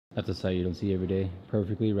That's a sight you don't see every day.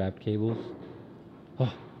 Perfectly wrapped cables.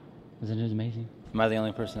 Oh, isn't it amazing? Am I the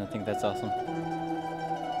only person that think that's awesome?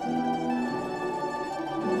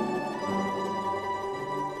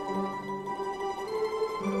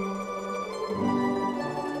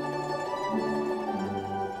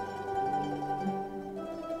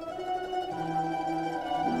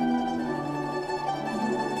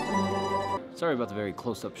 Sorry about the very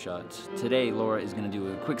close-up shots. Today, Laura is going to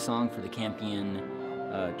do a quick song for the Campion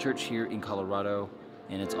church here in Colorado,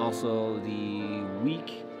 and it's also the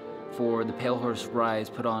week for the Pale Horse Rise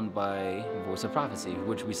put on by Voice of Prophecy,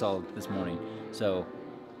 which we saw this morning. So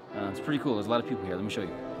it's pretty cool. There's a lot of people here. Let me show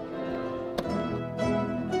you.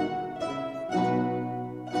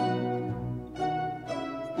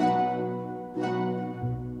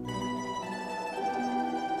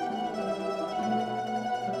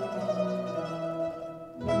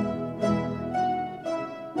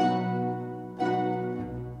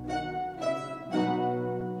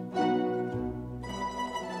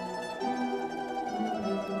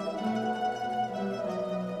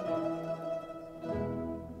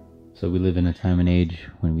 So we live in a time and age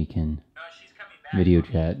when we can video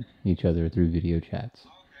chat each other through video chats.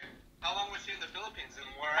 Okay. How long was she in the Philippines and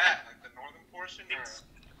where at? Like the northern portion?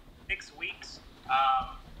 Six weeks.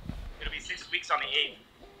 It'll be 6 weeks on the 8th.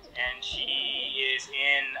 And she is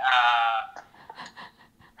in,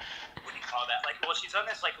 what do you call that? Like, well, she's on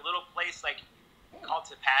this like little place like called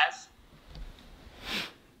Topaz.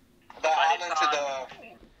 The island to the...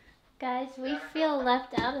 Guys, we feel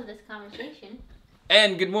left out of this conversation.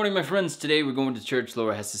 And good morning, my friends. Today we're going to church.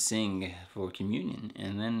 Laura has to sing for communion,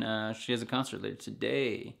 and then she has a concert later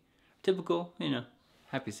today. Typical, you know,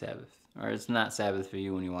 happy Sabbath. Or it's not Sabbath for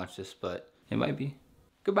you when you watch this, but it might be.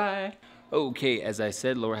 Goodbye. Okay, as I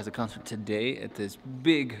said, Laura has a concert today at this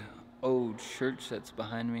big old church that's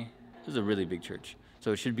behind me. This is a really big church,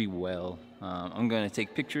 so it should be well. I'm going to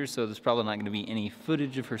take pictures, so there's probably not going to be any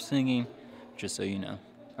footage of her singing, just so you know.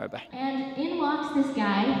 All right, bye. And in walks this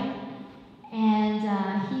guy. And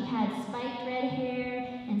he had spiked red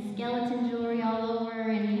hair and skeleton jewelry all over,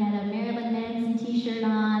 and he had a Marilyn Manson t-shirt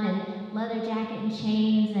on and leather jacket and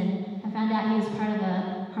chains, and I found out he was part of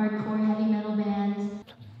a hardcore heavy metal band.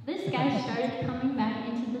 This guy started coming back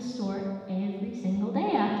into the store every single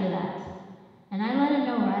day after that. And I let him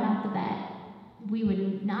know right off the bat, we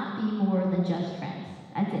would not be more than just friends.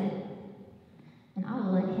 That's it. And I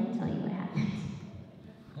will let him tell you what happened.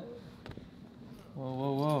 Whoa,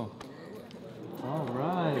 whoa, whoa. All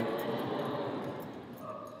right.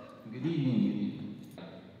 Good evening.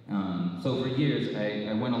 So for years,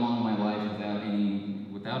 I went along my life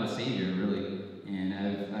without a savior, really. And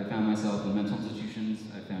I found myself in mental institutions.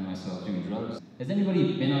 I found myself doing drugs. Has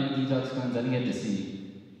anybody been on a detox cleanse? I didn't get to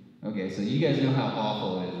see. Okay, so you guys know how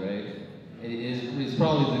awful it is, right? It's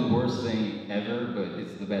probably the worst thing ever, but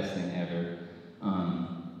it's the best thing ever.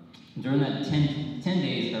 During that 10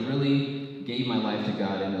 days, I really gave my life to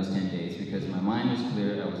God in those 10 days because my mind was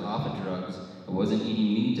clear. I was off of drugs. I wasn't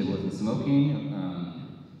eating meat. I wasn't smoking.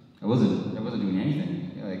 I wasn't doing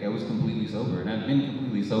anything. Like I was completely sober, and I've been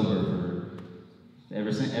completely sober for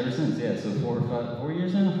ever since. Yeah, so 4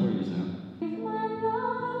 years now. 4 years now.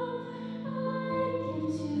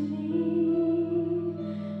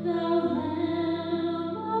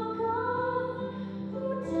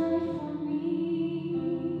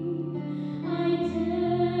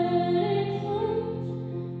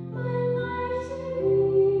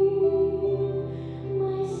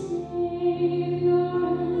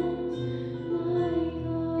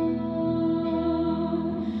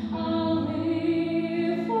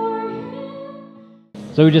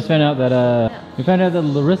 So we just found out that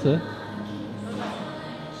Larissa,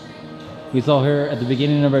 we saw her at the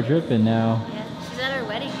beginning of our trip, and now Yeah, she's at our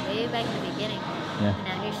wedding way back in the beginning. Yeah. And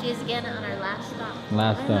now here she is again on our last stop.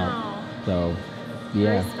 last stop. So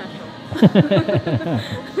yeah. Very special.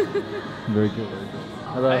 Very cool. Very cool.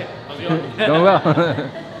 Hello. Hey, how's it going? Going well.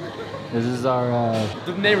 This is our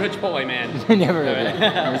The neighborhood Chipotle, man. never.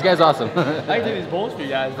 This guy's awesome. I can do these bowls for you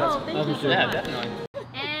guys. That's, Oh, thank you so yeah, much. definitely.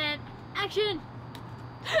 And action!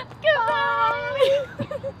 Goodbye!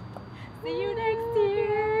 See you next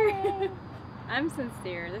year. I'm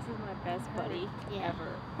sincere. This is my best buddy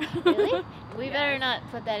ever. Really? We better not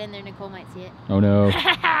put that in there. Nicole might see it. Oh no. Oh,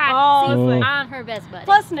 See, it's like- I'm her best buddy.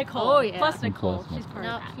 plus Nicole. Oh, yeah. Plus Nicole. Plus She's part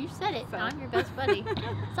No, of that. you said it. So. I'm your best buddy.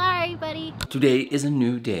 Sorry, buddy. Today is a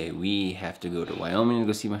new day. We have to go to Wyoming to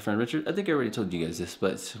go see my friend Richard. I think I already told you guys this,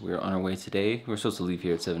 but we're on our way today. We're supposed to leave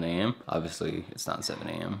here at 7 a.m. Obviously, it's not 7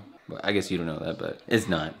 a.m. But I guess you don't know that, but it's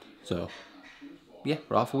not. So, yeah,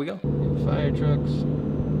 we're off we go. Fire trucks.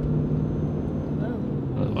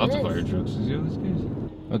 Whoa. Lots of It fire is. trucks. You see all this, guys?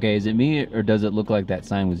 Okay, is it me or does it look like that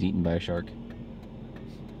sign was eaten by a shark?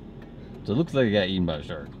 So it looks like it got eaten by a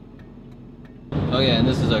shark. Oh yeah, and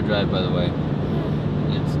this is our drive, by the way.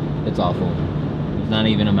 It's awful. It's not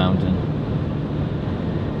even a mountain.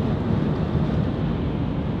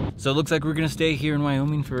 So it looks like we're gonna stay here in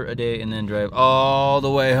Wyoming for a day and then drive all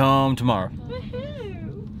the way home tomorrow.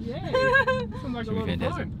 Woohoo! Yay! Sounds like a Should be lot of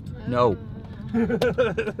fantastic. fun. No.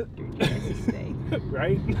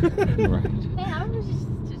 Right? Right. Hey, I was just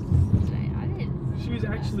saying, I didn't. She was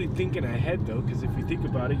actually thinking ahead though, because if you think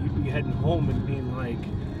about it, you'd be heading home and being like,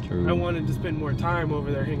 True. I wanted to spend more time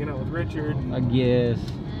over there hanging out with Richard. I guess.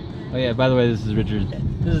 Oh yeah, by the way, this is Richard's.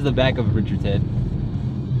 This is the back of Richard's head.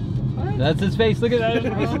 What? That's his face, look at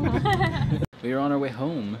that. We are on our way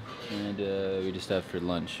home, and we just stopped for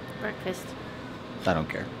lunch. Breakfast. I don't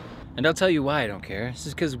care. And I'll tell you why I don't care. It's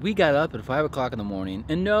just because we got up at 5 o'clock in the morning,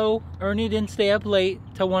 and no, Ernie didn't stay up late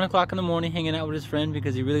till 1 o'clock in the morning hanging out with his friend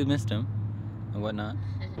because he really missed him and whatnot.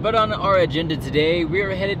 But on our agenda today, we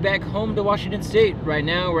are headed back home to Washington State. Right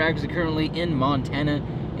now, we're actually currently in Montana,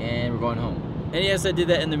 and we're going home. And yes, I did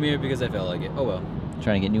that in the mirror because I felt like it. Oh well.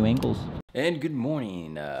 Trying to get new angles. And good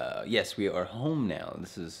morning. Yes, we are home now.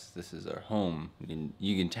 This is our home.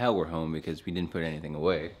 You can tell we're home because we didn't put anything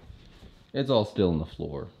away. It's all still on the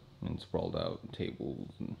floor and sprawled out,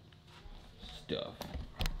 tables and stuff.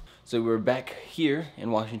 So we're back here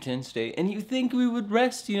in Washington State, and you think we would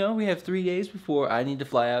rest, you know? We have 3 days before I need to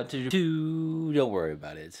fly out to don't worry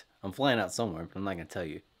about it. I'm flying out somewhere, but I'm not gonna tell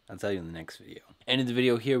you. I'll tell you in the next video. And in the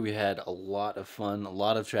video here, we had a lot of fun, a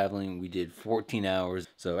lot of traveling. We did 14 hours.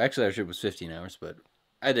 So actually our trip was 15 hours, but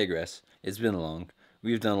I digress. It's been long.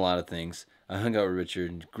 We've done a lot of things. I hung out with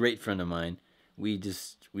Richard, great friend of mine. We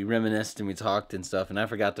reminisced and we talked and stuff, and I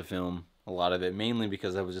forgot to film a lot of it, mainly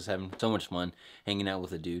because I was just having so much fun hanging out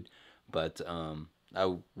with a dude. But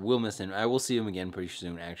I will miss him. I will see him again pretty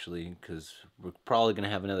soon, actually, because we're probably going to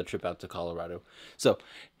have another trip out to Colorado. So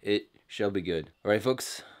it shall be good. All right,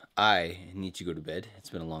 folks, I need to go to bed. It's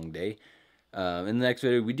been a long day. In the next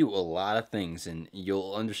video, we do a lot of things, and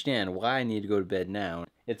you'll understand why I need to go to bed now.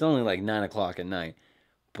 It's only like 9 o'clock at night,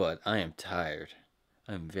 but I am tired.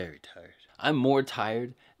 I'm very tired. I'm more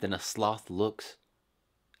tired than a sloth looks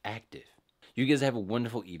active. You guys have a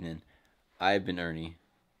wonderful evening. I've been Ernie.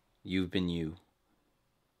 You've been you.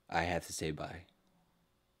 I have to say bye.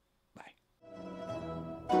 Bye.